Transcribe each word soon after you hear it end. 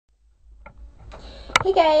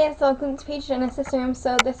Hey guys, welcome to Paige Genesis Room.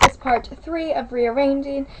 So this is part 3 of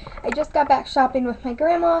rearranging. I just got back shopping with my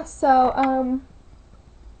grandma, so I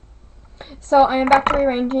am back to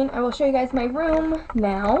rearranging. I will show you guys my room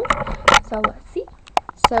now. So let's see.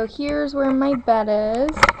 So here's where my bed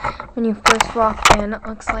is. When you first walk in, it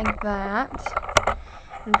looks like that.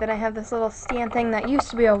 And then I have this little stand thing that used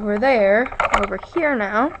to be over there, over here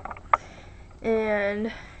now.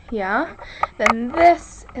 And yeah, then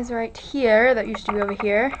this is right here, that used to be over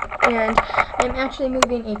here, and I'm actually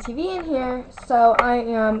moving a TV in here, so I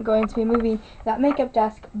am going to be moving that makeup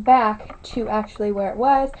desk back to actually where it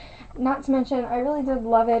was. Not to mention, I really did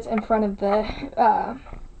love it in front of the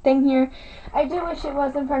thing here. I do wish it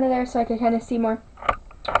was in front of there so I could kind of see more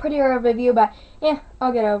prettier of a view, but yeah,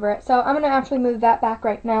 I'll get over it. So I'm going to actually move that back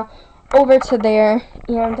right now over to there,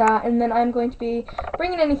 and then I'm going to be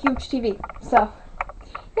bringing in a huge TV. So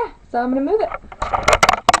yeah, so I'm going to move it.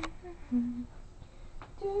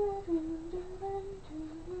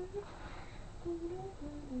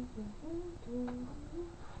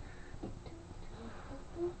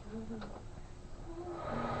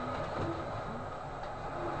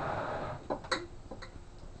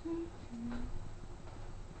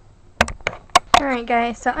 Alright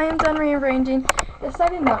guys, so I am done rearranging.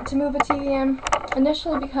 Decided not to move a TV in,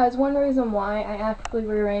 initially because one reason why I actually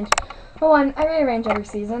rearranged, well, one, I rearrange every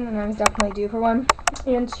season and I was definitely due for one,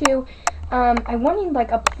 and two, I wanted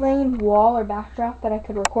like a plain wall or backdrop that I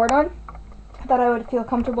could record on, that I would feel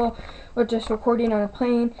comfortable with just recording on a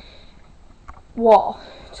plain wall,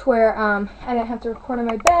 to where I didn't have to record on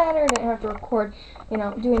my bed or didn't have to record,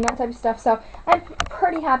 doing that type of stuff. So I'm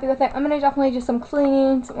pretty happy with it. I'm going to definitely do some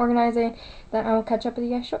cleaning, some organizing, then I will catch up with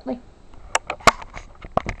you guys shortly.